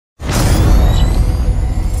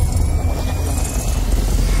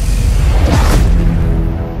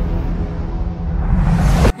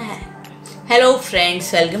Hello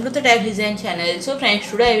friends, welcome to the Tech Design channel. So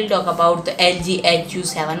friends, today I will talk about the LG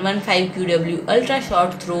HU715QW ultra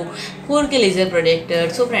short throw 4K laser projector.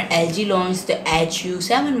 So friend, LG launched the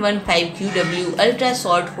HU715QW ultra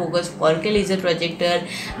short focus 4K laser projector,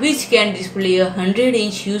 which can display a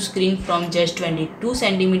 100-inch huge screen from just 22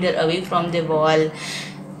 cm away from the wall.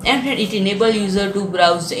 And it enables users to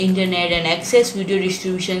browse the internet and access video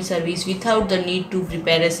distribution service without the need to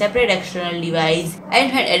prepare a separate external device.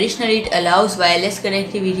 And additionally, it allows wireless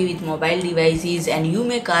connectivity with mobile devices, and you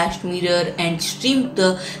may cast, mirror and stream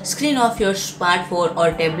the screen of your smartphone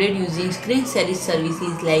or tablet using screen sharing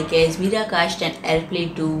services like as Miracast and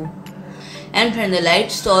AirPlay too. And friend, the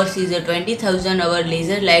light source is a 20,000 hour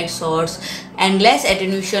laser light source and less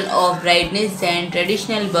attenuation of brightness than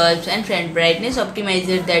traditional bulbs. And friend, brightness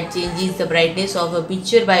optimizer that changes the brightness of a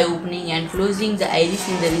picture by opening and closing the iris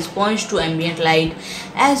in the response to ambient light,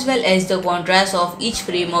 as well as the contrast of each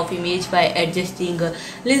frame of image by adjusting a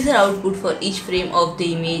laser output for each frame of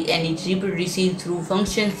the image, and it reproduces through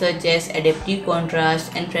functions such as adaptive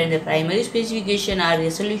contrast. And friend, the primary specification are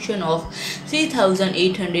resolution of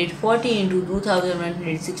 3840 into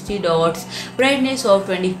 2160 dots, brightness of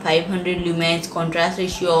 2500 lumens, contrast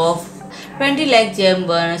ratio of 20 like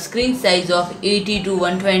Gem1, screen size of 80 to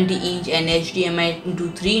 120 inch and HDMI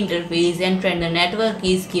into 3 interface. And friend, the network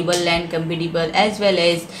is cable LAN compatible as well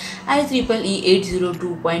as IEEE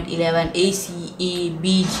 802.11 ACA,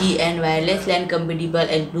 BG and wireless LAN compatible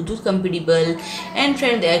and Bluetooth compatible. And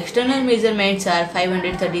friend, the external measurements are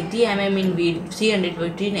 533 mm in width,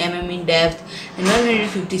 315 mm in depth and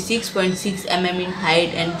 156.6 mm in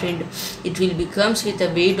height. And friend, it will becomes with a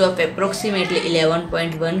weight of approximately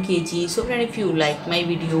 11.1 kg. So friend, if you like my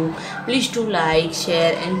video, please do like,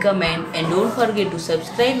 share and comment, and don't forget to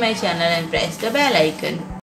subscribe my channel and press the bell icon.